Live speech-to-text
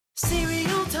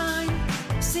Cereal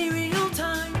time, cereal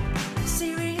time,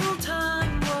 cereal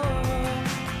time, whoa.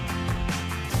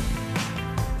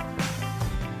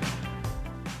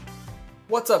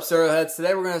 What's up, cereal heads?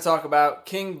 Today we're going to talk about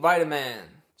King Vitaman.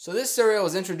 So this cereal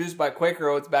was introduced by Quaker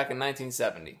Oats back in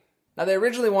 1970. Now they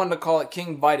originally wanted to call it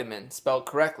King Vitaman, spelled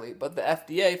correctly, but the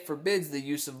FDA forbids the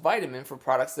use of vitamin for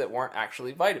products that weren't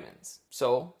actually vitamins.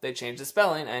 So they changed the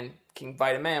spelling and King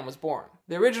Vitaman was born.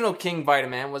 The original King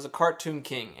Vitaman was a cartoon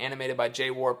king animated by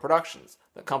J. Ward Productions,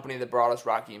 the company that brought us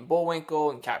Rocky and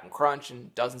Bullwinkle and Captain Crunch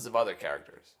and dozens of other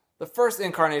characters. The first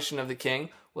incarnation of the king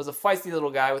was a feisty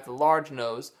little guy with a large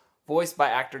nose, voiced by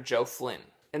actor Joe Flynn.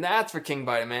 In the ads for King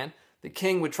Vitaman, the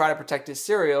king would try to protect his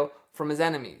cereal from his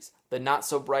enemies, the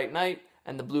Not-So-Bright Knight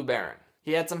and the Blue Baron.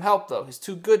 He had some help though. His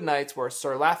two good knights were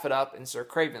Sir Laugh-It-Up and Sir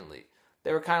Cravenly.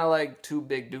 They were kind of like two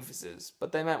big doofuses,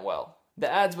 but they meant well. The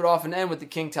ads would often end with the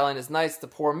king telling his knights to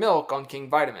pour milk on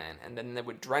King Vitaman, and then they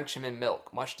would drench him in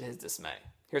milk, much to his dismay.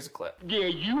 Here's a clip. Yeah,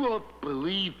 you won't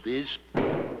believe this.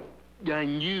 I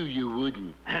knew you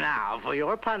wouldn't. Now, for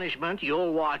your punishment,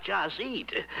 you'll watch us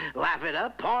eat. Laugh it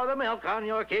up, pour the milk on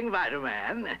your King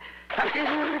Vitaman.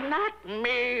 Not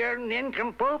me, you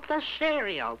nincompoop, the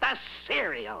cereal.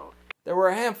 There were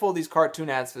a handful of these cartoon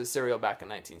ads for the cereal back in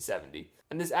 1970,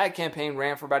 and this ad campaign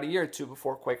ran for about a year or two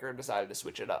before Quaker decided to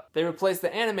switch it up. They replaced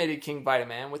the animated King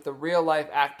Vitaman with a real-life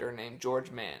actor named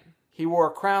George Mann. He wore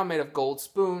a crown made of gold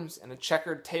spoons and a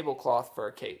checkered tablecloth for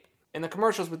a cape. In the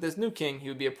commercials with this new king, he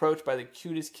would be approached by the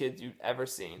cutest kids you'd ever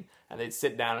seen, and they'd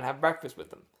sit down and have breakfast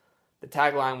with him. The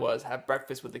tagline was, "Have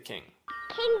breakfast with the king."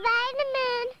 King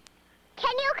Vitaman,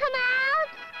 can you come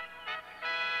out?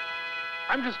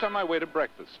 I'm just on my way to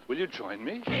breakfast. Will you join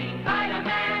me? King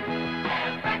Vitaman,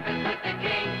 have breakfast with the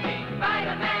king, King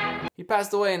Vitaman. He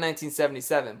passed away in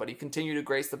 1977, but he continued to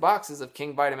grace the boxes of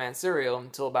King Vitaman cereal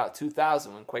until about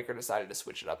 2000 when Quaker decided to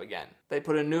switch it up again. They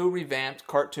put a new revamped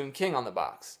cartoon king on the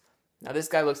box. Now this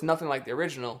guy looks nothing like the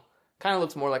original, kind of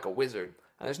looks more like a wizard,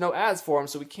 and there's no ads for him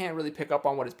so we can't really pick up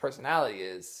on what his personality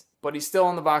is, but he's still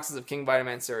on the boxes of King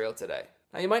Vitaman cereal today.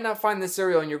 Now you might not find this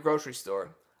cereal in your grocery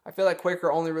store. I feel like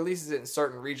Quaker only releases it in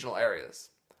certain regional areas.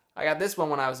 I got this one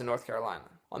when I was in North Carolina.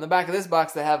 On the back of this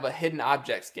box they have a hidden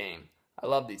objects game. I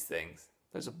love these things.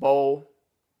 There's a bowl,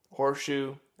 a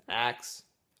horseshoe, an axe.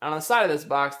 And on the side of this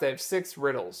box they have 6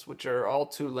 riddles, which are all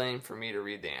too lame for me to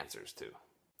read the answers to.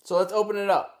 So let's open it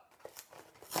up.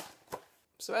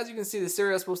 So as you can see, the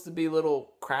cereal is supposed to be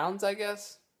little crowns, I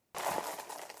guess.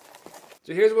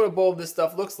 So here's what a bowl of this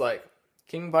stuff looks like.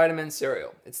 King Vitaman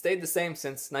cereal. It stayed the same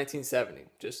since 1970,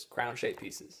 just crown-shaped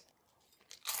pieces.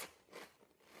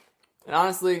 And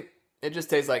honestly, it just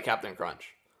tastes like Captain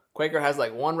Crunch. Quaker has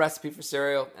like one recipe for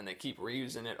cereal, and they keep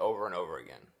reusing it over and over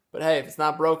again. But hey, if it's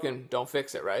not broken, don't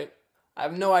fix it, right? I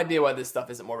have no idea why this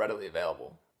stuff isn't more readily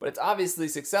available. But it's obviously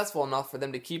successful enough for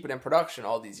them to keep it in production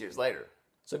all these years later.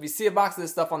 So if you see a box of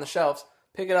this stuff on the shelves,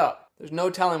 pick it up. There's no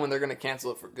telling when they're going to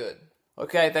cancel it for good.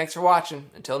 Okay, thanks for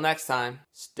watching. Until next time,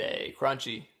 stay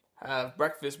crunchy. Have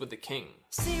breakfast with the king.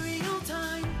 Cereal